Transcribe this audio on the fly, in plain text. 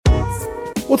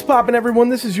What's poppin', everyone?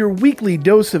 This is your weekly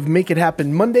dose of Make It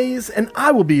Happen Mondays, and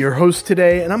I will be your host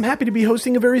today, and I'm happy to be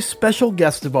hosting a very special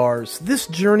guest of ours. This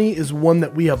journey is one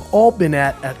that we have all been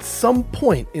at some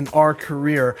point in our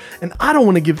career, and I don't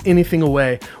want to give anything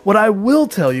away. What I will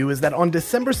tell you is that on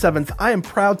December 7th, I am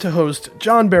proud to host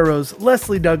John Barrows,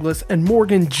 Leslie Douglas, and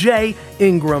Morgan J.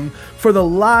 Ingram for the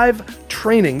live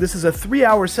training. This is a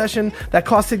 3-hour session that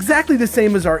costs exactly the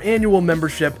same as our annual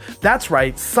membership. That's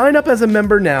right, sign up as a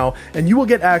member now, and you will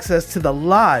get access to the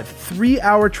live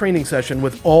 3-hour training session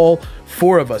with all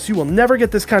 4 of us. You will never get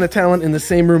this kind of talent in the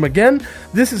same room again.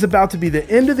 This is about to be the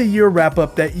end of the year wrap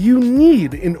up that you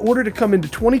need in order to come into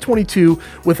 2022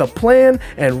 with a plan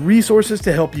and resources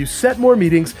to help you set more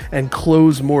meetings and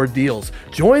close more deals.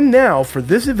 Join now for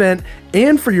this event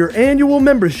and for your annual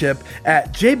membership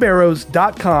at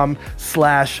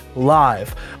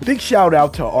jbarrows.com/live. Big shout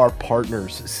out to our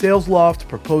partners, SalesLoft,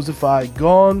 Proposify,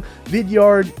 Gong,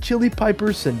 Vidyard, Chili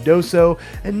Piper, Sendoso,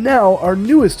 and now our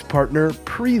newest partner,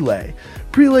 Prelay.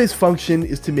 Prelay's function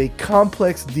is to make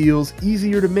complex deals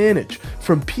easier to manage.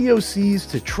 From POCs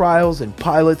to trials and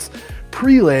pilots,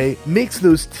 Prelay makes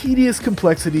those tedious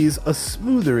complexities a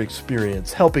smoother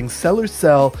experience, helping sellers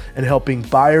sell and helping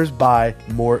buyers buy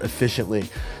more efficiently.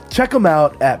 Check them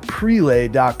out at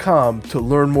prelay.com to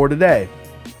learn more today.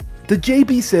 The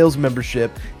JB Sales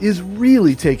membership is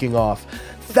really taking off.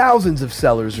 Thousands of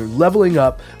sellers are leveling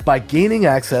up by gaining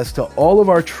access to all of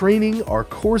our training, our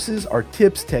courses, our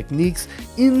tips, techniques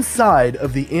inside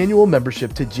of the annual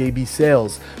membership to JB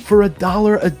Sales for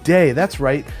 $1 a day. That's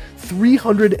right.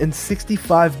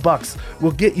 $365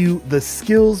 will get you the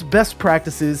skills, best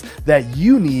practices that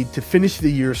you need to finish the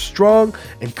year strong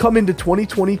and come into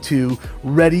 2022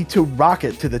 ready to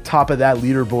rocket to the top of that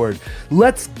leaderboard.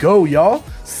 Let's go, y'all.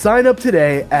 Sign up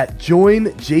today at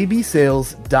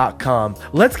joinjbsales.com.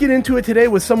 Let's get into it today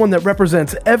with someone that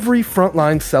represents every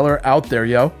frontline seller out there,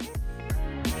 yo.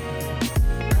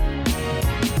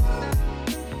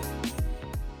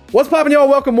 What's poppin', y'all?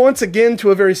 Welcome once again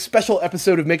to a very special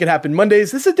episode of Make It Happen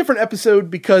Mondays. This is a different episode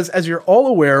because, as you're all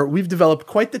aware, we've developed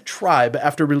quite the tribe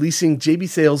after releasing JB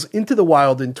Sales into the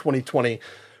wild in 2020.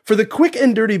 For the quick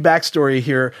and dirty backstory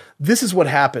here, this is what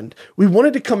happened. We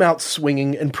wanted to come out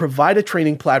swinging and provide a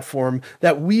training platform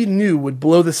that we knew would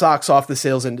blow the socks off the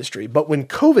sales industry. But when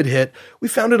COVID hit, we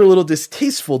found it a little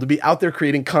distasteful to be out there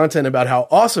creating content about how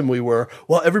awesome we were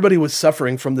while everybody was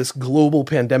suffering from this global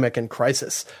pandemic and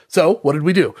crisis. So what did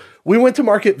we do? We went to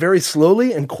market very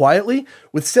slowly and quietly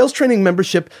with sales training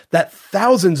membership that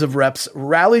thousands of reps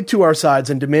rallied to our sides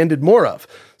and demanded more of.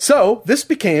 So this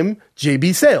became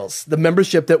JB Sales, the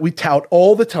membership that we tout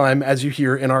all the time as you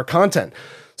hear in our content.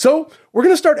 So we're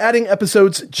going to start adding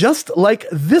episodes just like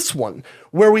this one,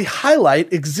 where we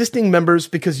highlight existing members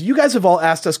because you guys have all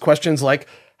asked us questions like,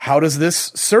 how does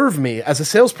this serve me as a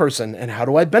salesperson? And how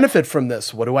do I benefit from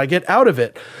this? What do I get out of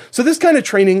it? So this kind of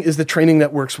training is the training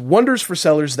that works wonders for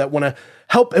sellers that want to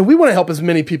help, and we want to help as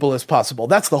many people as possible.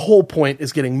 That's the whole point,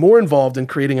 is getting more involved in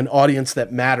creating an audience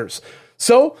that matters.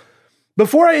 So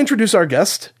before I introduce our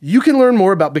guest, you can learn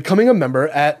more about becoming a member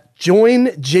at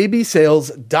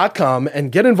joinjbsales.com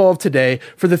and get involved today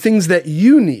for the things that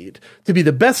you need to be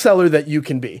the best seller that you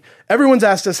can be. Everyone's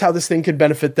asked us how this thing could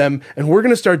benefit them, and we're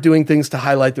going to start doing things to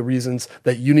highlight the reasons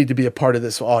that you need to be a part of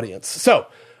this audience. So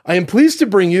I am pleased to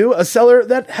bring you a seller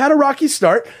that had a rocky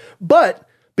start, but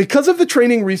because of the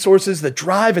training resources, the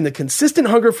drive, and the consistent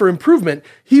hunger for improvement,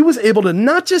 he was able to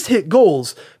not just hit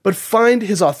goals, but find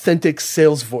his authentic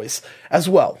sales voice as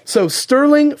well. So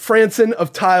Sterling Franson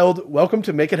of Tiled, welcome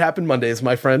to Make It Happen Mondays,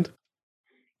 my friend.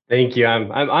 Thank you.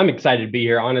 I'm excited to be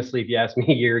here. Honestly, if you asked me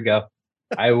a year ago,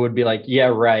 I would be like, yeah,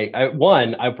 right. I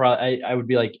would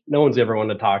be like, no one's ever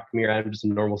wanted to talk to me, or I'm just a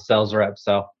normal sales rep.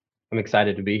 So I'm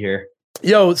excited to be here.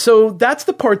 Yo, so that's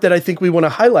the part that I think we want to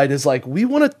highlight is like, we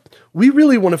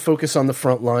really want to focus on the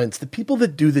front lines, the people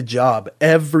that do the job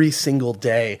every single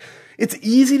day. It's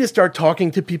easy to start talking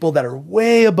to people that are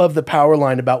way above the power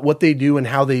line about what they do and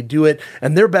how they do it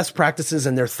and their best practices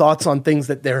and their thoughts on things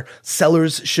that their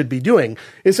sellers should be doing.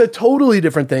 It's a totally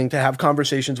different thing to have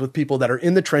conversations with people that are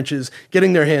in the trenches,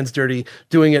 getting their hands dirty,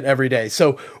 doing it every day.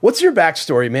 So what's your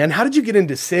backstory, man? How did you get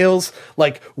into sales?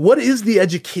 Like, what is the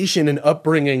education and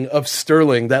upbringing of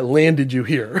Sterling that landed you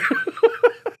here?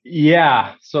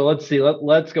 Yeah. So let's see.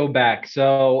 Let's go back.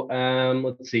 So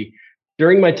let's see.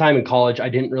 During my time in college, I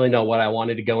didn't really know what I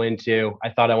wanted to go into.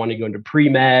 I thought I wanted to go into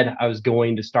pre-med. I was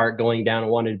going to start going down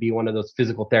and wanted to be one of those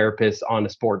physical therapists on a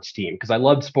sports team because I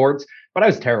loved sports, but I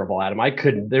was terrible at them. I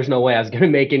couldn't. There's no way I was going to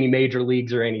make any major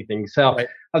leagues or anything. So right.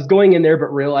 I was going in there,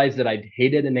 but realized that I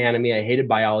hated anatomy. I hated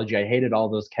biology. I hated all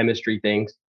those chemistry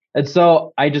things. And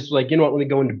so I just like, you know what, let me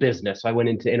go into business. So I went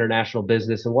into international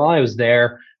business. And while I was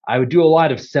there, I would do a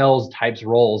lot of sales types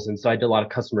roles. And so I did a lot of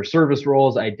customer service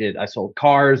roles. I sold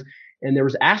cars. And there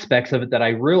was aspects of it that I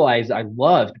realized I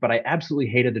loved, but I absolutely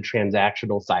hated the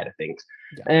transactional side of things.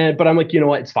 Yeah. But I'm like, you know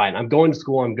what, it's fine. I'm going to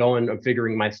school. I'm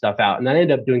figuring my stuff out. And then I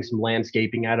ended up doing some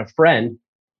landscaping. I had a friend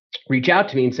reach out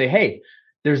to me and say, hey,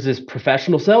 there's this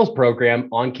professional sales program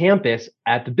on campus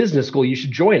at the business school. You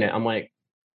should join it. I'm like,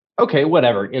 okay,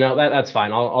 whatever, that's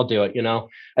fine. I'll do it.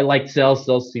 I liked sales.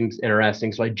 Sales seems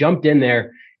interesting. So I jumped in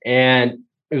there, and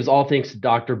it was all thanks to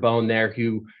Dr. Bone there,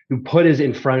 who put us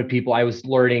in front of people. I was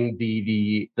learning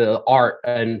the art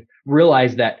and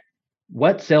realized that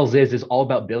what sales is all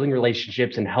about building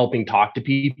relationships and helping talk to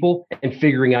people and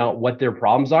figuring out what their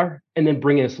problems are, and then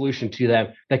bringing a solution to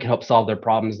them that can help solve their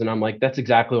problems. And I'm like, that's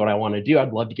exactly what I want to do.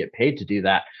 I'd love to get paid to do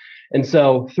that. And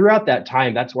so throughout that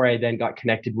time, that's where I then got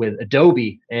connected with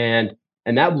Adobe, and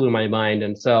that blew my mind.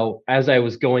 And so as I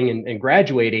was going and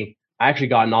graduating, I actually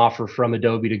got an offer from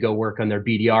Adobe to go work on their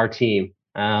BDR team.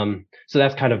 So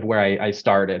that's kind of where I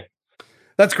started.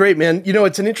 That's great, man.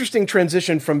 It's an interesting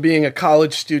transition from being a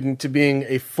college student to being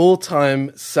a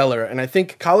full-time seller. And I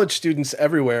think college students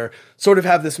everywhere sort of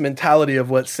have this mentality of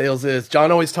what sales is.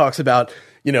 John always talks about,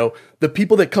 the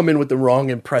people that come in with the wrong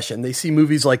impression. They see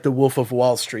movies like The Wolf of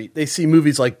Wall Street. They see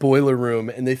movies like Boiler Room,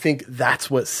 and they think that's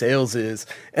what sales is.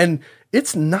 And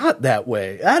it's not that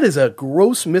way. That is a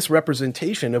gross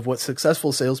misrepresentation of what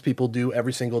successful salespeople do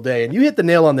every single day. And you hit the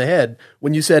nail on the head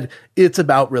when you said it's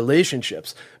about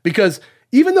relationships. Because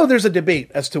even though there's a debate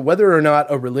as to whether or not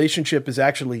a relationship is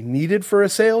actually needed for a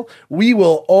sale, we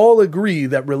will all agree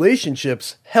that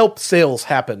relationships help sales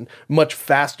happen much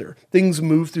faster. Things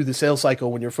move through the sales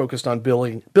cycle when you're focused on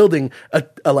building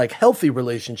a healthy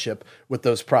relationship with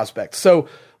those prospects. So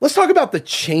let's talk about the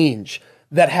change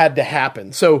that had to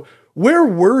happen. So where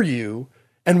were you,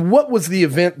 and what was the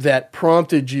event that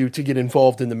prompted you to get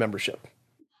involved in the membership?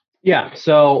 Yeah,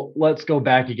 so let's go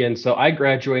back again. So I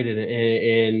graduated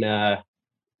in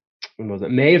when was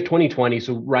it? May of 2020.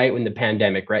 So right when the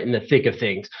pandemic, right in the thick of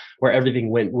things, where everything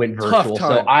went virtual.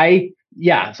 So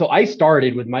I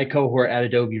started with my cohort at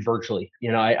Adobe virtually.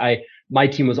 My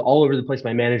team was all over the place.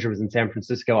 My manager was in San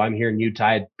Francisco. I'm here in Utah.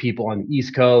 I had people on the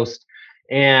East Coast.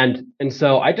 And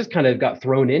so I just kind of got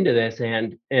thrown into this.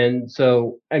 And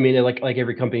so, I mean, like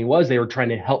every company was, they were trying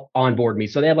to help onboard me.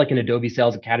 So they had like an Adobe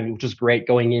Sales Academy, which was great,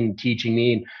 going in and teaching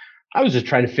me. And I was just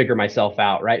trying to figure myself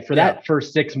out, right? For that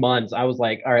first 6 months, I was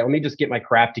like, all right, let me just get my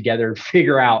crap together and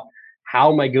figure out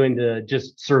how am I going to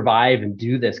just survive and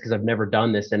do this? Because I've never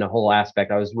done this in a whole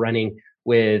aspect. I was running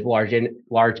with large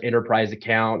enterprise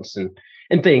accounts and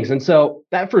things. And so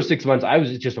that first 6 months, I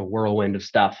was just a whirlwind of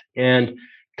stuff. And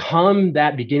come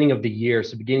that beginning of the year,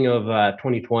 so beginning of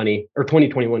 2020 or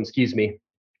 2021, excuse me,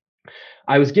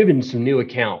 I was given some new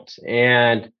accounts,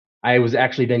 and I was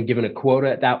actually then given a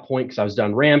quota at that point because I was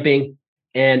done ramping,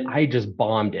 and I just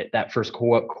bombed it that first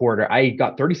quarter. I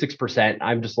got 36%.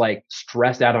 I'm just like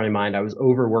stressed out of my mind. I was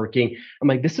overworking. I'm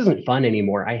like, this isn't fun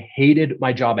anymore. I hated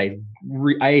my job.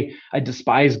 I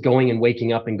despise going and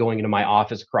waking up and going into my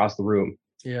office across the room.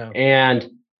 Yeah. And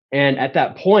at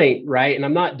that point, right, and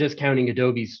I'm not discounting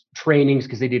Adobe's trainings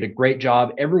because they did a great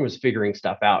job. Everyone was figuring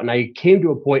stuff out. And I came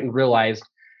to a point and realized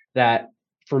that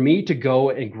for me to go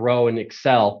and grow and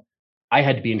excel, I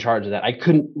had to be in charge of that. I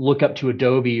couldn't look up to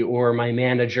Adobe or my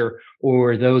manager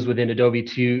or those within Adobe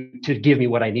to give me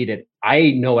what I needed.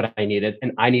 I know what I needed,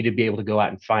 and I need to be able to go out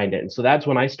and find it. And so that's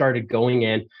when I started going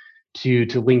in to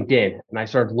LinkedIn, and I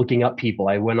started looking up people.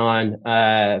 I went on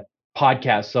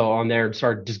podcast. So on there,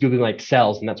 started just Googling like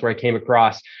sales. And that's where I came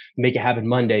across Make It Happen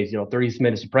Mondays, 30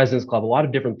 minutes of President's Club, a lot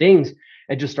of different things.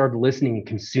 I just started listening and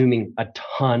consuming a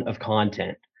ton of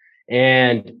content.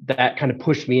 And that kind of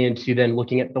pushed me into then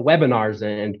looking at the webinars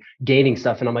and gaining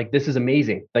stuff. And I'm like, this is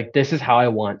amazing. Like, this is how I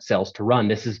want sales to run.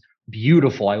 This is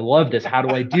beautiful. I love this. How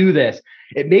do I do this?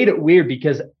 It made it weird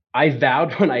because I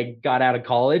vowed when I got out of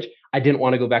college, I didn't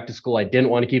want to go back to school. I didn't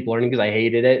want to keep learning because I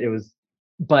hated it.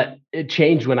 But it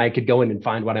changed when I could go in and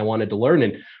find what I wanted to learn.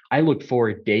 And I looked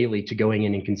forward daily to going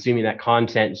in and consuming that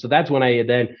content. So that's when I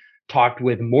then talked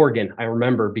with Morgan, I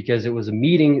remember, because it was a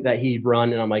meeting that he'd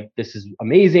run. And I'm like, this is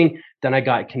amazing. Then I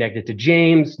got connected to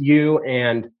James, you,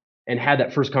 and had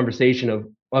that first conversation of,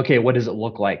 okay, what does it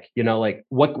look like? Like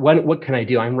what can I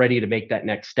do? I'm ready to make that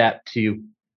next step to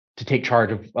take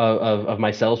charge of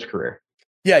my sales career.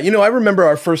 Yeah, I remember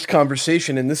our first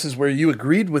conversation, and this is where you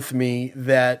agreed with me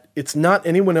that it's not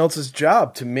anyone else's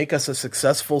job to make us a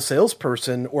successful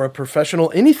salesperson or a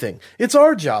professional anything. It's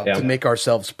our job to make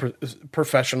ourselves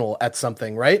professional at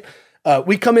something, right?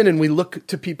 we come in and we look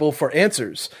to people for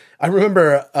answers. I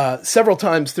remember several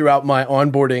times throughout my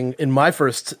onboarding in my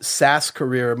first SaaS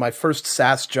career, my first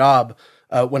SaaS job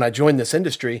when I joined this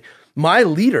industry, my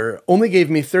leader only gave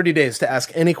me 30 days to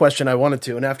ask any question I wanted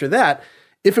to. And after that,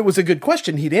 if it was a good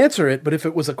question, he'd answer it. But if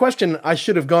it was a question I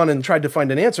should have gone and tried to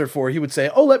find an answer for, he would say,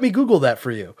 oh, let me Google that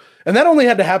for you. And that only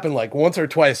had to happen like once or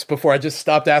twice before I just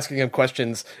stopped asking him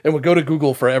questions and would go to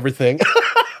Google for everything.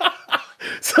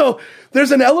 So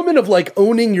there's an element of like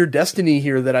owning your destiny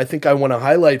here that I think I want to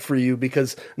highlight for you,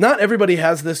 because not everybody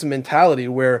has this mentality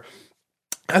where,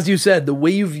 as you said, the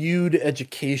way you viewed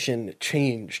education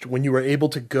changed when you were able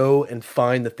to go and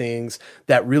find the things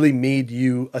that really made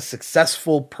you a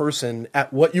successful person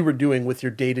at what you were doing with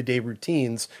your day-to-day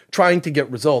routines, trying to get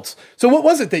results. So what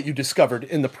was it that you discovered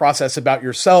in the process about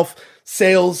yourself,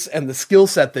 sales, and the skill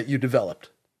set that you developed?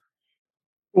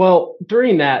 Well,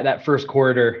 during that first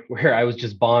quarter where I was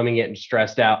just bombing it and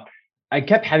stressed out, I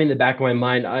kept having in the back of my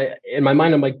mind,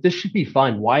 I'm like, this should be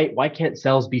fun. Why can't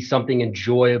sales be something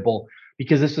enjoyable?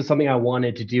 Because this was something I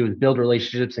wanted to do, is build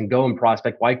relationships and go and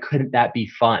prospect. Why couldn't that be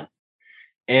fun?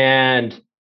 And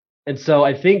so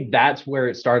I think that's where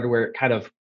it started, where it kind of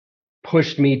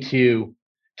pushed me to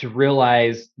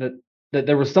realize that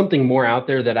there was something more out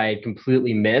there that I had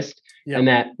completely missed, and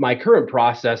that my current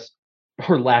process,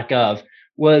 or lack of,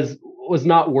 was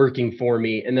not working for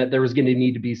me, and that there was going to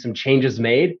need to be some changes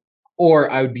made, or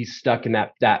I would be stuck in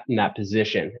that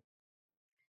position.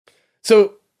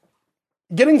 So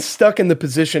getting stuck in the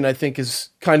position, I think, is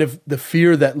kind of the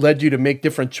fear that led you to make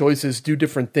different choices, do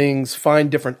different things,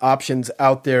 find different options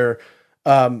out there.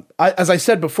 As I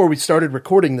said before we started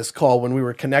recording this call, when we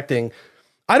were connecting,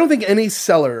 I don't think any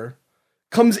seller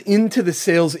comes into the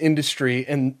sales industry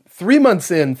and 3 months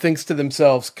in thinks to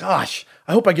themselves, gosh,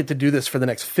 I hope I get to do this for the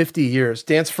next 50 years,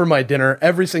 dance for my dinner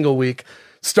every single week,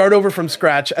 start over from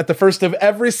scratch at the first of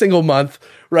every single month,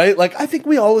 right? Like, I think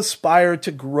we all aspire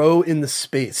to grow in the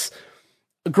space.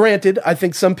 Granted, I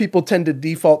think some people tend to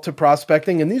default to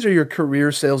prospecting, and these are your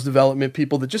career sales development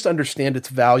people that just understand its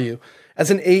value. As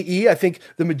an AE, I think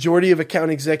the majority of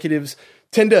account executives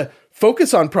tend to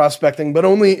focus on prospecting, but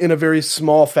only in a very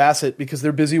small facet, because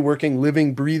they're busy working,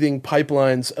 living, breathing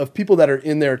pipelines of people that are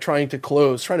in there trying to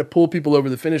close, trying to pull people over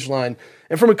the finish line.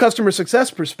 And from a customer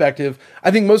success perspective,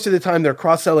 I think most of the time they're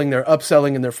cross-selling, they're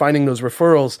upselling, and they're finding those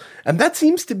referrals. And that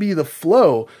seems to be the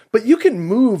flow. But you can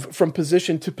move from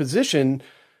position to position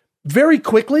very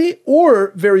quickly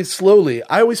or very slowly.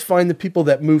 I always find the people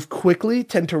that move quickly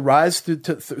tend to rise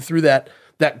through that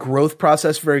growth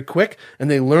process very quick, and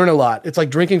they learn a lot. It's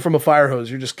like drinking from a fire hose.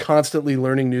 You're just constantly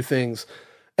learning new things.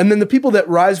 And then the people that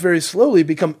rise very slowly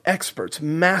become experts,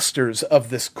 masters of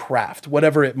this craft,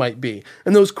 whatever it might be.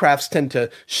 And those crafts tend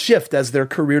to shift as their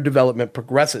career development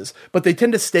progresses. But they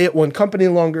tend to stay at one company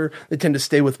longer. They tend to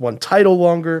stay with one title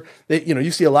longer. You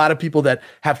see a lot of people that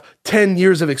have 10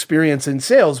 years of experience in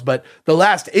sales, but the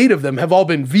last 8 of them have all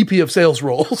been VP of sales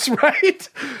roles, right?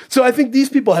 So I think these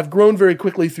people have grown very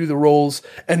quickly through the roles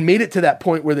and made it to that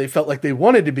point where they felt like they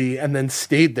wanted to be, and then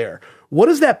stayed there. What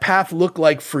does that path look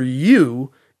like for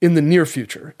you in the near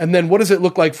future? And then what does it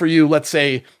look like for you, let's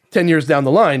say 10 years down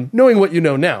the line, knowing what you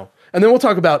know now? And then we'll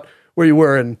talk about where you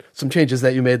were and some changes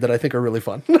that you made that I think are really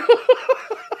fun.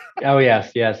 Oh,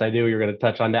 yes, I knew you were going to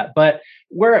touch on that. But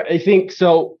where I think,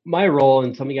 so my role,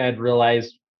 and something I had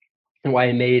realized, and why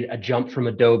I made a jump from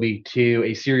Adobe to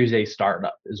a Series A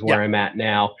startup, is where I'm at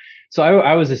now. So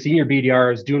I was a senior BDR.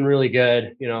 I was doing really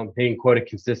good, hitting quota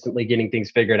consistently, getting things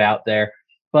figured out there.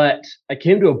 But I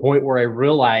came to a point where I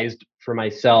realized for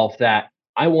myself that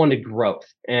I wanted growth.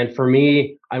 And for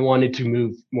me, I wanted to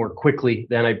move more quickly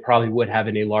than I probably would have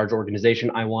in a large organization.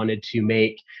 I wanted to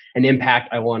make an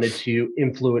impact. I wanted to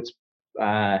influence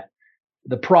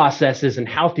the processes and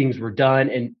how things were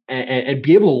done, and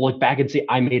be able to look back and say,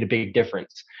 I made a big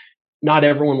difference. Not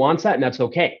everyone wants that, and that's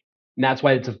okay. And that's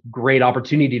why it's a great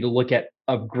opportunity to look at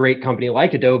a great company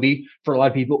like Adobe for a lot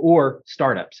of people, or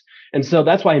startups. And so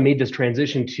that's why I made this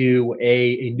transition to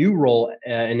a new role,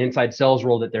 an inside sales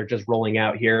role that they're just rolling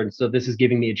out here. And so this is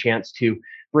giving me a chance to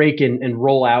break and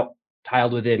roll out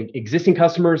tiled within existing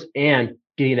customers, and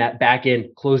getting that back end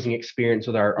closing experience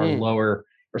with our lower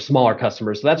or smaller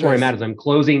customers. So that's where I'm at, as I'm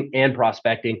closing and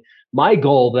prospecting. My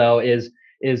goal, though, is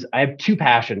I have 2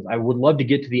 passions. I would love to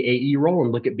get to the AE role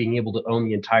and look at being able to own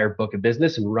the entire book of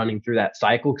business and running through that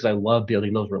cycle, because I love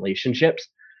building those relationships.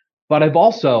 But I've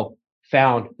also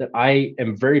found that I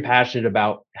am very passionate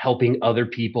about helping other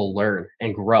people learn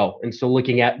and grow. And so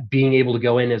looking at being able to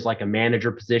go in as like a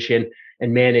manager position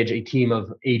and manage a team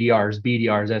of ADRs,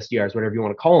 BDRs, SDRs, whatever you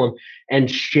want to call them,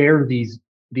 and share these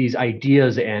these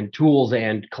ideas and tools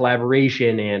and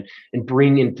collaboration and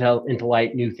bring into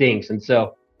light new things. And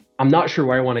so I'm not sure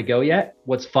where I want to go yet.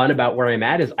 What's fun about where I'm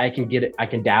at is I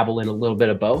can dabble in a little bit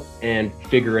of both and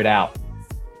figure it out.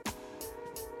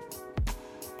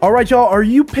 All right, y'all, are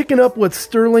you picking up what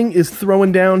Sterling is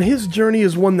throwing down? His journey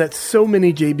is one that so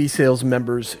many JB Sales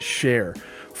members share.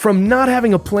 From not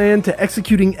having a plan to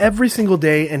executing every single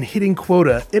day and hitting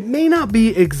quota, it may not be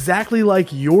exactly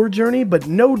like your journey, but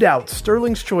no doubt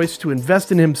Sterling's choice to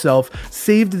invest in himself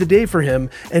saved the day for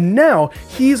him, and now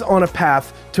he's on a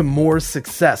path to more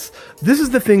success. This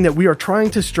is the thing that we are trying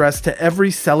to stress to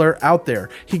every seller out there.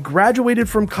 He graduated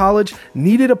from college,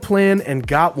 needed a plan, and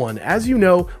got one. As you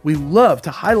know, we love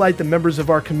to highlight the members of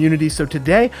our community, so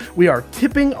today we are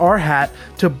tipping our hat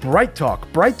to Bright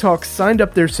Talk. Bright Talk signed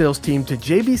up their sales team to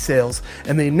JB Sales,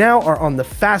 and they now are on the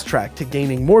fast track to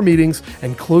gaining more meetings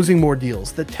and closing more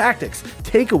deals. The tactics,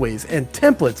 takeaways, and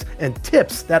templates and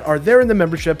tips that are there in the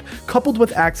membership, coupled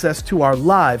with access to our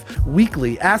live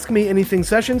weekly Ask Me Anything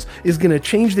sessions, is going to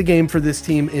change the game for this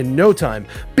team in no time.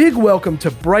 Big welcome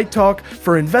to Bright Talk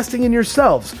for investing in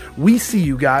yourselves. We see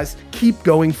you guys. Keep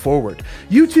going forward.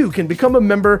 You too can become a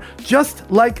member just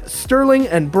like Sterling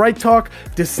and Bright Talk.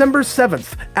 December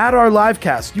 7th at our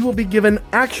livecast, you will be given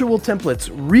actual templates,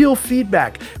 real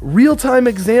feedback, real-time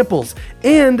examples,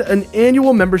 and an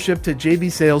annual membership to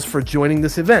JB Sales for joining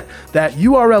this event. That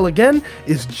URL again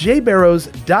is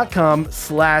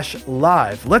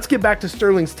jbarrows.com/live. Let's get back to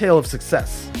Sterling's tale of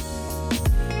success.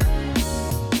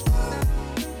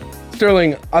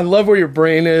 Sterling, I love where your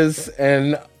brain is,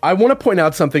 and I want to point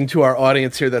out something to our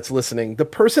audience here that's listening. The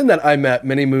person that I met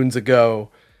many moons ago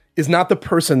is not the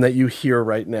person that you hear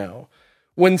right now.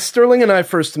 When Sterling and I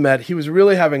first met, he was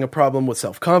really having a problem with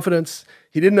self-confidence.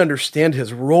 He didn't understand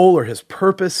his role or his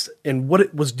purpose and what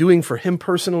it was doing for him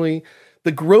personally.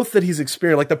 The growth that he's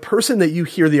experienced, like the person that you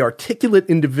hear, the articulate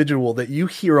individual that you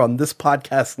hear on this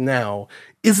podcast now,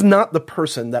 is not the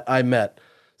person that I met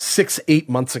 6-8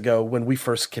 months ago when we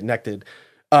first connected.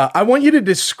 I want you to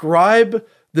describe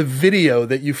the video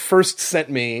that you first sent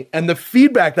me and the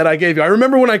feedback that I gave you. I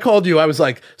remember when I called you, I was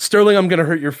like, Sterling, I'm going to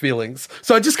hurt your feelings.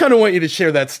 So I just kind of want you to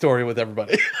share that story with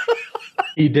everybody.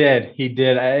 He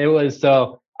did. I was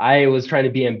trying to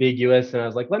be ambiguous, and I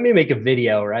was like, let me make a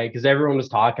video, right? Because everyone was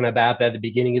talking about that at the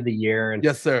beginning of the year. And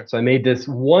yes, sir. So I made this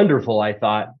wonderful, I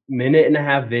thought,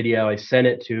 1.5-minute video. I sent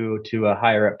it to a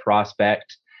higher up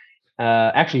prospect.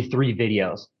 Actually 3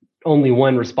 videos. Only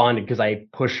one responded because I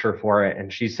pushed her for it.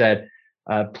 And she said,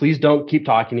 please don't keep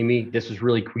talking to me. This is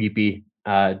really creepy.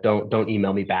 Don't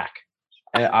email me back.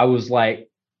 And I was like,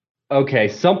 okay,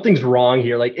 something's wrong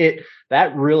here.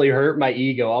 That really hurt my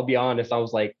ego. I'll be honest. I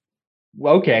was like,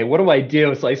 okay, what do I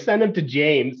do? So I sent him to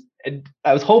James, and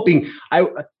I was hoping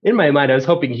in my mind, I was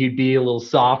hoping he'd be a little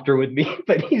softer with me,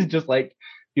 but he's just like,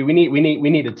 dude, we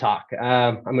need to talk.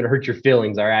 I'm going to hurt your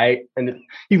feelings. All right. And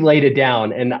he laid it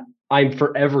down, and I'm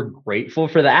forever grateful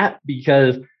for that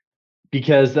because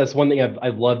that's one thing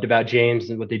I've loved about James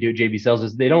and what they do at JB Sales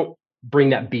is they don't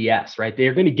bring that BS, right?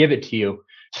 They're going to give it to you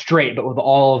straight, but with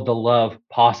all of the love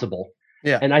possible.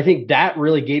 Yeah. And I think that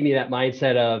really gave me that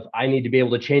mindset of I need to be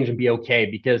able to change and be okay,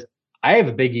 because I have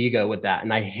a big ego with that.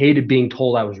 And I hated being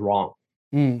told I was wrong.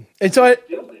 And so I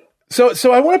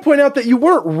want to point out that you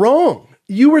weren't wrong.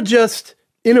 You were just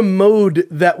in a mode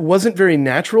that wasn't very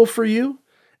natural for you.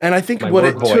 And I think what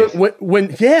it took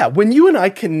when you and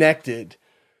I connected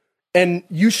and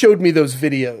you showed me those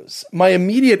videos, my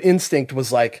immediate instinct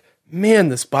was like, man,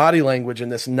 this body language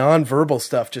and this nonverbal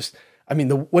stuff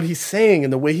what he's saying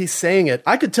and the way he's saying it,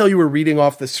 I could tell you were reading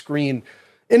off the screen.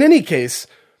 In any case,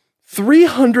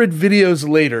 300 videos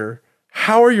later,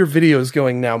 how are your videos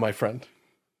going now, my friend?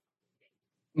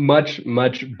 Much,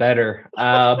 much better.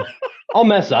 I'll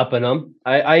mess up in them.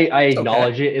 I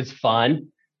acknowledge it. It's fun.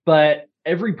 But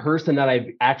every person that I've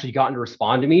actually gotten to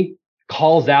respond to me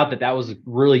calls out that was a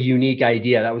really unique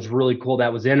idea. That was really cool.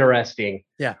 That was interesting.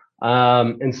 Yeah.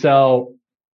 And so,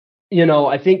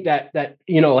 I think that,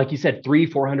 like you said,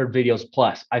 300-400 videos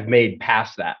plus I've made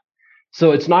past that.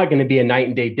 So it's not going to be a night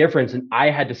and day difference. And I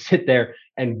had to sit there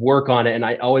and work on it. And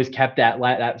I always kept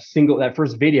that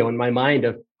first video in my mind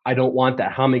of, I don't want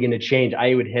that. How am I going to change?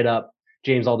 I would hit up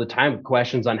James all the time with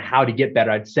questions on how to get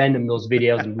better. I'd send him those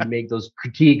videos and we'd make those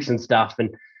critiques and stuff. And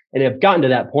I've gotten to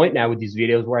that point now with these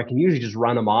videos where I can usually just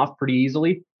run them off pretty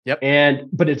easily. Yep.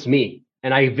 But it's me.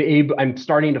 And I'm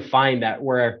starting to find that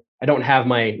where I don't have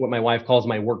what my wife calls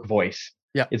my work voice.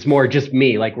 Yeah. It's more just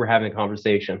me, like we're having a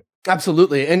conversation.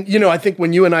 Absolutely. And, I think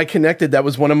when you and I connected, that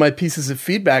was one of my pieces of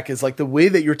feedback is like the way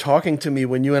that you're talking to me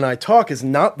when you and I talk is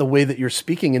not the way that you're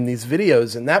speaking in these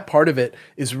videos. And that part of it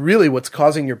is really what's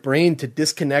causing your brain to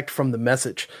disconnect from the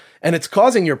message. And it's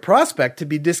causing your prospect to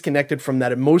be disconnected from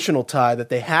that emotional tie that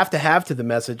they have to the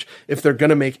message if they're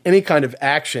going to make any kind of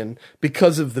action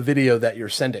because of the video that you're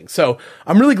sending. So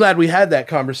I'm really glad we had that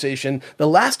conversation. The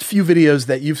last few videos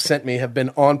that you've sent me have been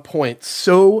on point.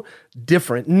 So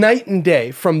different, night and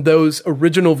day from those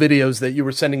original videos that you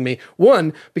were sending me.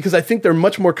 One, because I think they're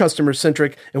much more customer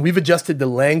centric and we've adjusted the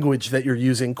language that you're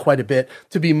using quite a bit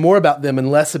to be more about them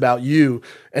and less about you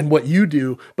and what you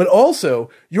do. But also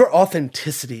your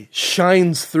authenticity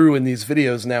shines through in these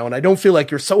videos now. And I don't feel like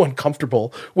you're so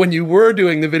uncomfortable when you were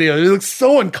doing the video. You look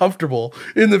so uncomfortable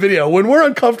in the video. When we're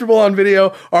uncomfortable on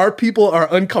video, our people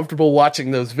are uncomfortable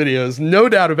watching those videos. No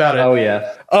doubt about it. Oh,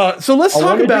 yeah. So let's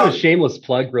talk about do a shameless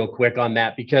plug real quick on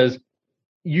that, because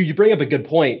you bring up a good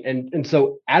point. And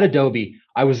so at Adobe,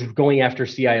 I was going after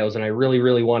CIOs and I really,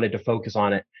 really wanted to focus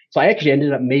on it. So I actually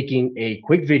ended up making a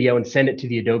quick video and sent it to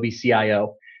the Adobe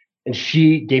CIO. And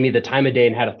she gave me the time of day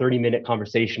and had a 30-minute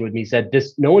conversation with me, said,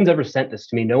 no one's ever sent this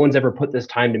to me. No one's ever put this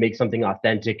time to make something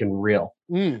authentic and real.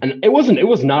 And it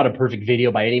was not a perfect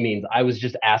video by any means. I was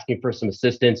just asking for some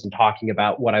assistance and talking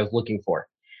about what I was looking for.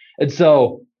 And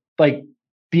so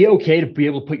be okay to be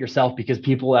able to put yourself, because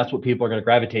that's what people are going to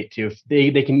gravitate to. If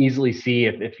they can easily see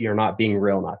if you're not being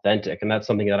real and authentic. And that's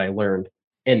something that I learned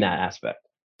in that aspect.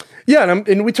 Yeah.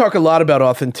 And we talk a lot about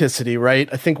authenticity, right?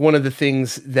 I think one of the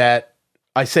things that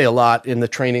I say a lot in the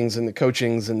trainings and the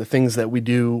coachings and the things that we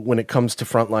do when it comes to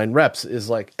frontline reps is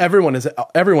like everyone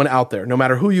out there, no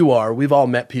matter who you are, we've all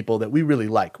met people that we really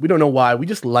like. We don't know why. We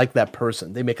just like that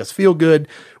person. They make us feel good.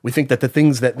 We think that the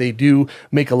things that they do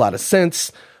make a lot of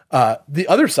sense. The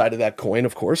other side of that coin,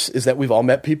 of course, is that we've all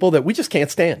met people that we just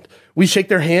can't stand. We shake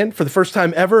their hand for the first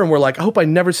time ever and we're like, I hope I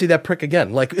never see that prick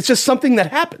again. Like, it's just something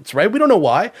that happens, right? We don't know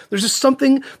why. There's just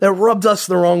something that rubs us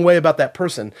the wrong way about that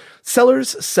person.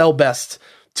 Sellers sell best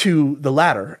to the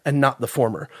latter and not the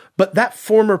former. But that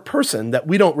former person that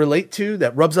we don't relate to,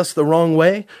 that rubs us the wrong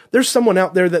way, there's someone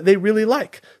out there that they really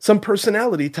like, some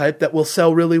personality type that will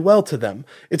sell really well to them.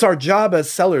 It's our job as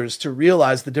sellers to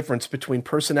realize the difference between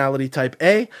personality type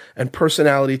A and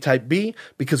personality type B,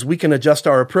 because we can adjust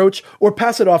our approach or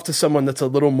pass it off to someone that's a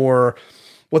little more,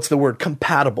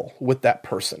 compatible with that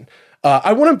person.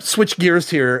 I want to switch gears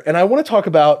here and I want to talk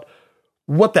about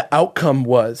what the outcome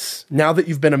was now that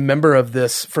you've been a member of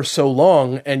this for so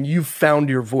long and you've found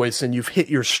your voice and you've hit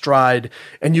your stride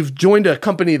and you've joined a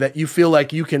company that you feel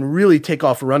like you can really take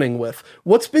off running with.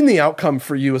 What's been the outcome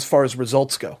for you as far as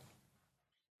results go?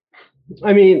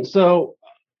 I mean, so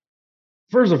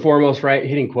first and foremost, right,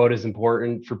 hitting quota is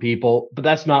important for people, but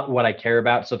that's not what I care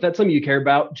about. So if that's something you care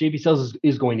about, JB Sales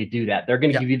is going to do that. They're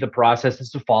going to give you the processes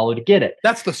to follow to get it.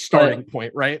 That's the starting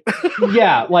point, right?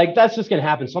 Yeah, that's just going to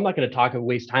happen. So I'm not going to talk and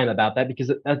waste time about that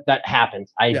because that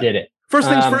happens. I did it. First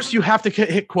things first, you have to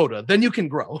hit quota. Then you can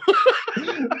grow.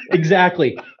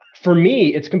 Exactly. For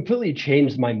me, it's completely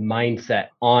changed my mindset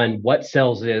on what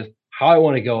sales is, how I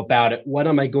want to go about it, what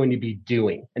am I going to be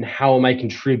doing, and how am I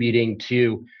contributing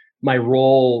to my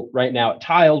role right now at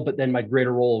Tiled, but then my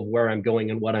greater role of where I'm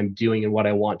going and what I'm doing and what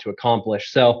I want to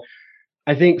accomplish. So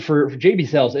I think for JB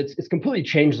Sales, it's completely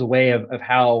changed the way of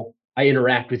how I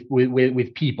interact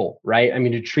with people, right? I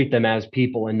mean, to treat them as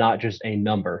people and not just a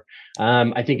number.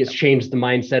 I think it's changed the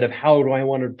mindset of how do I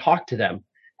want to talk to them?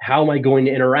 How am I going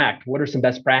to interact? What are some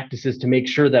best practices to make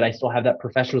sure that I still have that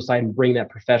professional side and bring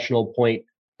that professional point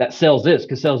that sales is,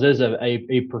 because sales is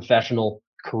a professional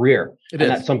career.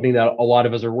 That's something that a lot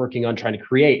of us are working on trying to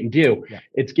create and do. Yeah.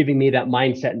 It's giving me that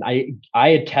mindset. And I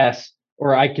attest,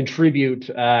 or I contribute,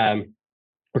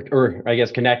 or I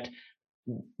guess connect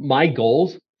my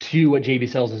goals to what JB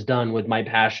Sales has done with my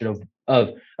passion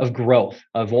of growth,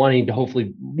 of wanting to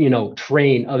hopefully,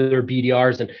 train other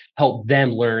BDRs and help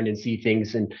them learn and see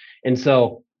things. And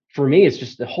so for me, it's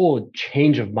just the whole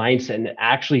change of mindset, and it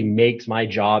actually makes my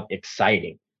job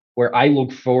exciting, where I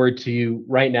look forward to.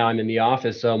 Right now I'm in the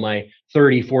office, so my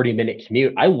 30-40 minute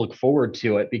commute, I look forward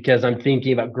to it because I'm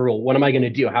thinking about, what am I going to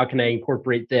do? How can I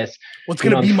incorporate this? What's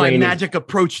going to be my magic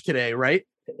approach today, right?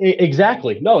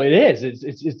 Exactly. No, it is.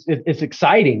 It's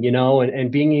exciting,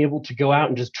 and being able to go out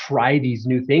and just try these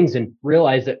new things and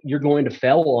realize that you're going to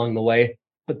fail along the way,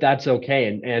 but that's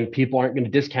okay. And people aren't going to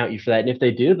discount you for that. And if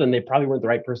they do, then they probably weren't the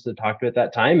right person to talk to at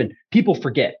that time. And people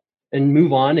forget and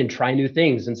move on and try new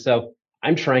things. And so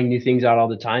I'm trying new things out all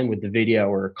the time with the video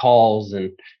or calls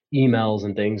and emails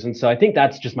and things. And so I think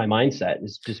that's just my mindset.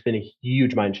 It's just been a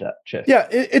huge mindset shift. Yeah,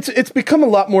 it's become a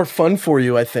lot more fun for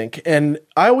you, I think. And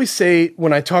I always say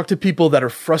when I talk to people that are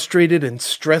frustrated and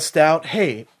stressed out,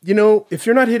 hey, if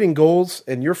you're not hitting goals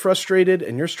and you're frustrated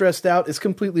and you're stressed out, it's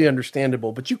completely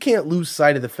understandable. But you can't lose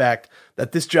sight of the fact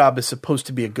that this job is supposed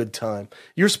to be a good time.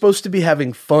 You're supposed to be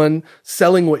having fun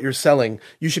selling what you're selling.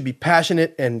 You should be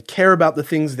passionate and care about the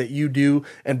things that you do.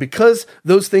 And because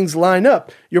those things line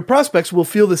up, your prospects will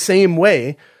feel the same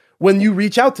way when you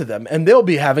reach out to them, and they'll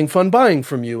be having fun buying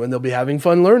from you, and they'll be having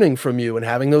fun learning from you and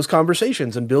having those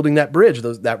conversations and building that bridge,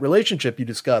 that relationship you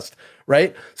discussed,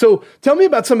 right? So tell me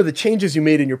about some of the changes you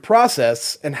made in your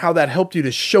process and how that helped you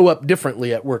to show up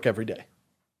differently at work every day.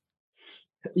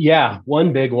 Yeah,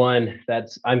 one big one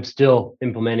that's I'm still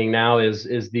implementing now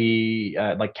is the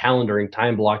like calendaring,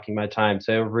 time blocking my time.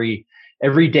 So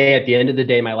every day at the end of the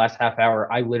day, my last half hour,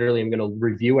 I literally am going to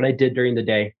review what I did during the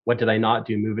day. What did I not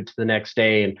do? Move it to the next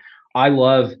day. And I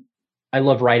love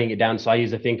writing it down. So I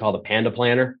use a thing called a Panda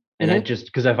Planner. And I just,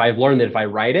 because if I've learned that if I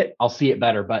write it, I'll see it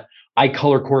better. But I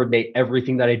color coordinate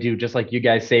everything that I do, just like you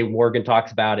guys say, Morgan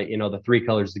talks about it, the 3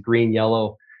 colors, the green,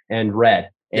 yellow, and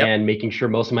red, and making sure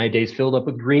most of my days filled up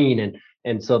with green.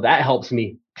 And so that helps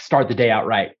me start the day out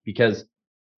right, because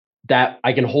that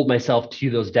I can hold myself to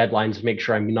those deadlines to make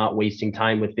sure I'm not wasting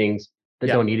time with things that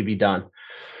don't need to be done.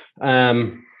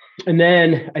 And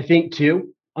then I think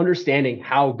too, understanding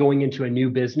how going into a new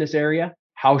business area,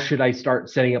 how should I start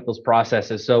setting up those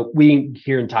processes? So we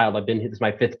here in Tiled, this is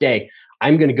my 5th day.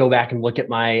 I'm going to go back and look at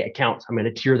my accounts. I'm going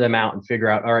to tier them out and figure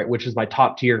out, all right, which is my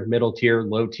top tier, middle tier,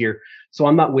 low tier. So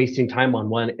I'm not wasting time on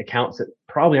one accounts that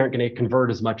probably aren't going to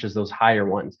convert as much as those higher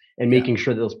ones, and making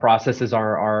sure that those processes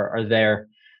are there.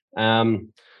 And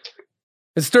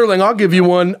Sterling, I'll give you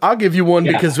one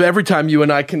because every time you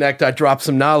and I connect, I drop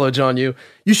some knowledge on you.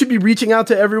 You should be reaching out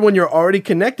to everyone you're already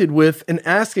connected with and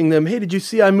asking them, hey, did you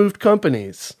see I moved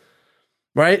companies?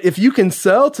 Right? If you can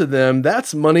sell to them,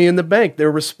 that's money in the bank.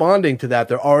 They're responding to that.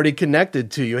 They're already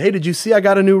connected to you. Hey, did you see I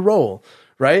got a new role?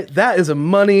 Right? That is a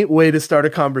money way to start a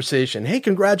conversation. Hey,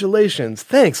 congratulations.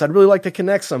 Thanks. I'd really like to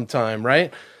connect sometime.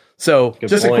 Right? So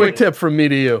just a quick tip from me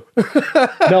to you.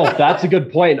 No, that's a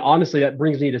good point. And honestly, that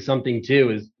brings me to something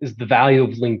too, is the value of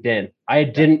LinkedIn. I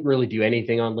didn't really do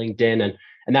anything on LinkedIn,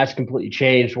 and that's completely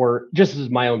changed, where just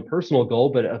as my own personal goal,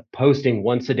 but of posting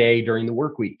once a day during the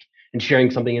work week and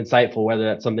sharing something insightful, whether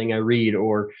that's something I read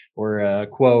or a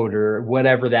quote or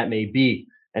whatever that may be,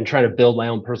 and trying to build my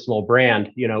own personal brand,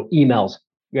 emails,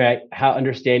 right?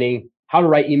 Understanding how to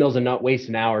write emails and not waste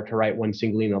an hour to write one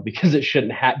single email, because it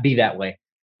shouldn't be that way.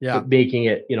 Yeah, making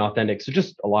it authentic. So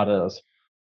just a lot of those.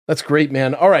 That's great,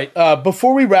 man. All right,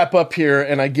 before we wrap up here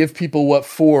and I give people what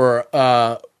for,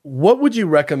 what would you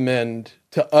recommend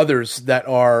to others that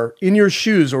are in your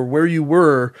shoes or where you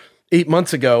were 8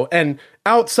 months ago? And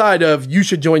outside of you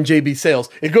should join JB Sales,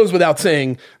 it goes without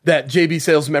saying that JB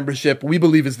Sales membership, we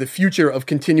believe, is the future of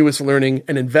continuous learning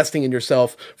and investing in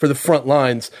yourself for the front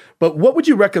lines. But what would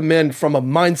you recommend from a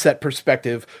mindset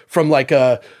perspective, from like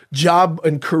a job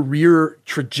and career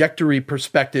trajectory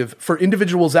perspective, for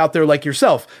individuals out there like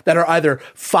yourself that are either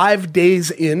 5 days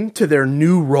into their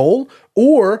new role,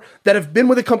 or that have been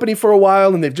with a company for a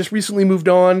while and they've just recently moved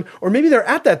on, or maybe they're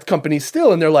at that company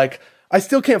still and they're like, I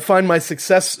still can't find my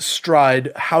success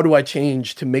stride. How do I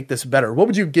change to make this better? What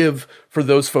would you give for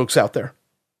those folks out there?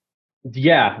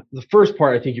 Yeah, the first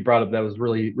part I think you brought up that was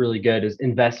really, really good is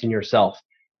invest in yourself.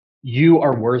 You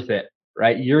are worth it,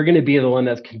 right? You're going to be the one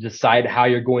that can decide how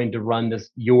you're going to run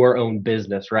your own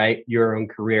business, right? Your own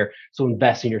career. So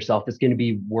invest in yourself. It's going to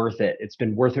be worth it. It's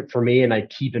been worth it for me, and I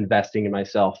keep investing in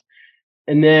myself.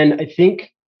 And then I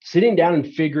think sitting down and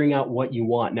figuring out what you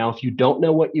want. Now, if you don't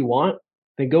know what you want,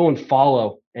 then go and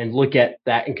follow and look at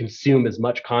that and consume as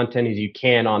much content as you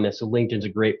can on this. So LinkedIn's a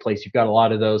great place. You've got a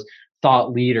lot of those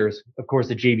thought leaders, of course,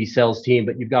 the JB Sales team,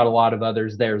 but you've got a lot of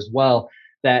others there as well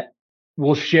that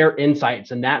will share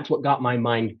insights. And that's what got my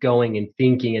mind going and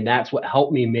thinking. And that's what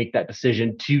helped me make that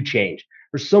decision to change.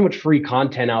 There's so much free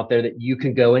content out there that you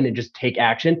can go in and just take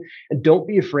action, and don't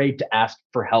be afraid to ask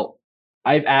for help.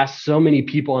 I've asked so many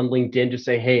people on LinkedIn to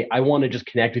say, hey, I want to just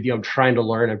connect with you. I'm trying to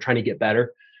learn. I'm trying to get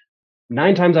better.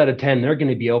 9 times out of 10, they're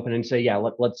going to be open and say, yeah,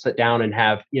 let's sit down and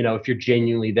have, if you're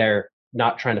genuinely there,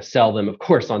 not trying to sell them, of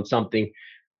course, on something.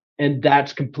 And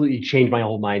that's completely changed my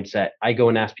whole mindset. I go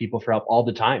and ask people for help all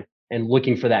the time and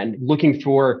looking for that and looking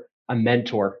for a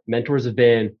mentor. Mentors have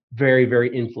been very,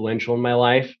 very influential in my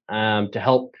life to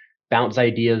help bounce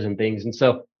ideas and things. And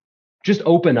so just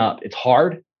open up. It's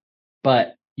hard,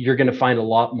 but you're going to find a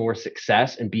lot more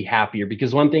success and be happier.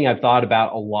 Because one thing I've thought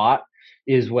about a lot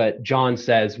is what John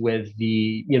says with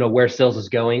the, where sales is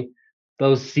going.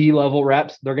 Those C-level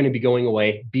reps, they're going to be going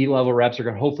away. B-level reps are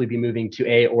going to hopefully be moving to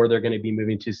A, or they're going to be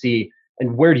moving to C.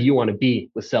 And where do you want to be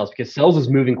with sales? Because sales is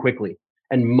moving quickly.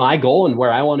 And my goal and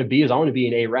where I want to be is I want to be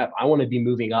an A rep. I want to be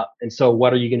moving up. And so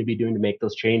what are you going to be doing to make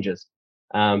those changes?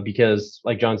 Because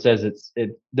like John says,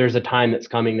 there's a time that's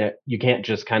coming that you can't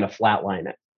just kind of flatline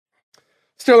it.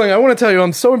 Sterling, I want to tell you,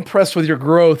 I'm so impressed with your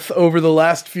growth over the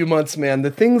last few months, man.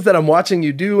 The things that I'm watching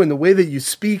you do and the way that you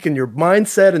speak and your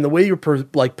mindset and the way you're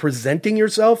presenting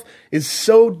yourself is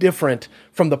so different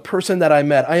from the person that I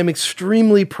met. I am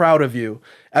extremely proud of you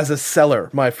as a seller,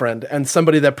 my friend, and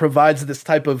somebody that provides this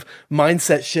type of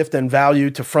mindset shift and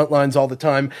value to frontlines all the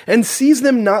time and sees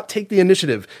them not take the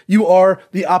initiative. You are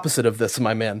the opposite of this,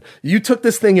 my man. You took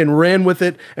this thing and ran with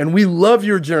it, and we love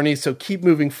your journey, so keep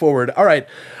moving forward. All right,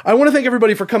 I want to thank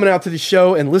everybody for coming out to the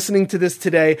show and listening to this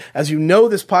today. As you know,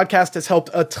 this podcast has helped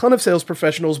a ton of sales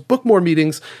professionals book more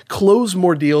meetings, close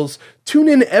more deals. Tune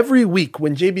in every week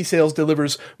when JB Sales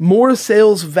delivers more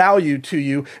sales value to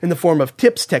you in the form of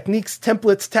tips, techniques,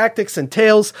 templates, tactics, and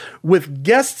tales with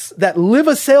guests that live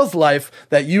a sales life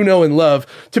that you know and love.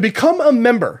 To become a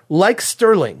member like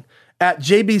Sterling at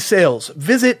JB Sales,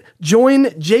 visit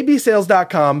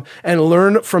joinjbsales.com and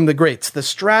learn from the greats. The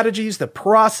strategies, the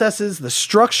processes, the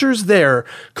structures there,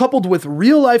 coupled with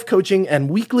real-life coaching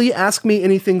and weekly Ask Me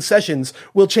Anything sessions,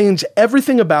 will change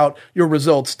everything about your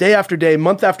results day after day,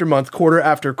 month after month, quarter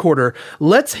after quarter.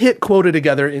 Let's hit quota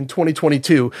together in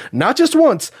 2022, not just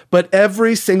once, but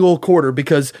every single quarter,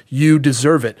 because you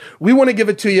deserve it. We want to give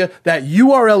it to you. That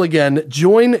URL again,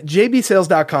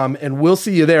 joinjbsales.com, and we'll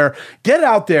see you there. Get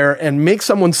out there and make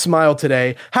someone smile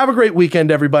today. Have a great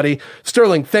weekend, everybody.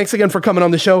 Sterling, thanks again for coming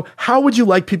on the show. How would you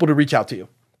like people to reach out to you?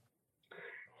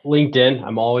 LinkedIn.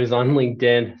 I'm always on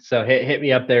LinkedIn. So hit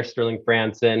me up there, Sterling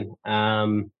Franson.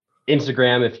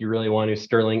 Instagram, if you really want to,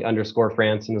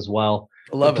 Sterling_Franson as well.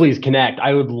 Please connect.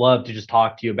 I would love to just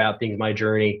talk to you about things, my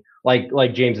journey.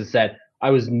 Like James has said, I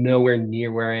was nowhere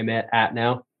near where I'm at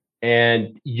now.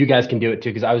 And you guys can do it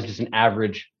too, because I was just an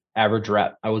average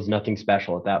rep. I was nothing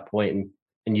special at that point.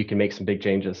 And you can make some big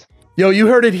changes. Yo, you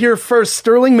heard it here first.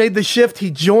 Sterling made the shift.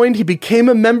 He joined, he became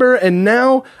a member, and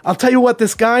now I'll tell you what,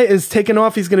 this guy is taking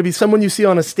off. He's going to be someone you see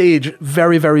on a stage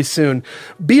very, very soon.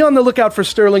 Be on the lookout for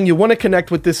Sterling. You want to connect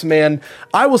with this man.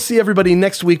 I will see everybody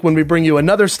next week when we bring you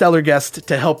another stellar guest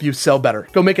to help you sell better.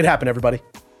 Go make it happen, everybody.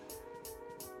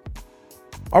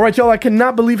 All right, y'all, I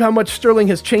cannot believe how much Sterling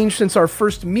has changed since our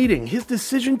first meeting. His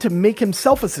decision to make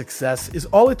himself a success is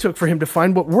all it took for him to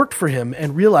find what worked for him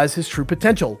and realize his true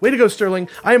potential. Way to go, Sterling.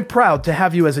 I am proud to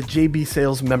have you as a JB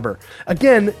Sales member.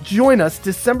 Again, join us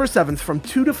December 7th from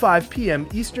 2 to 5 p.m.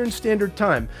 Eastern Standard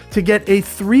Time to get a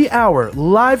 3-hour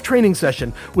live training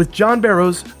session with John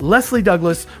Barrows, Leslie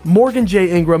Douglas, Morgan J.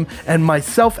 Ingram, and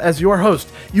myself as your host.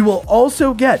 You will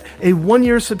also get a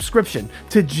 1-year subscription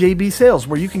to JB Sales,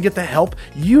 where you can get the help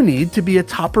you need to be a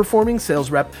top performing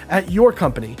sales rep at your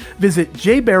company. Visit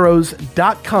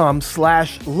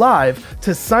jbarrows.com/live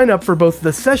to sign up for both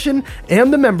the session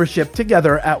and the membership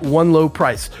together at one low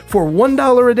price. For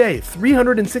 $1 a day,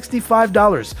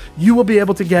 $365, you will be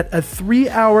able to get a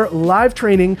 3-hour live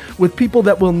training with people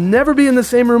that will never be in the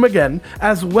same room again,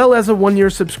 as well as a 1-year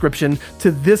subscription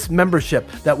to this membership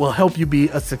that will help you be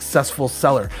a successful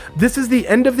seller. This is the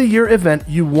end of the year event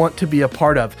you want to be a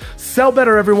part of. Sell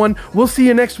better, everyone. We'll see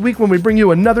you next week when we bring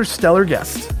you another stellar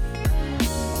guest.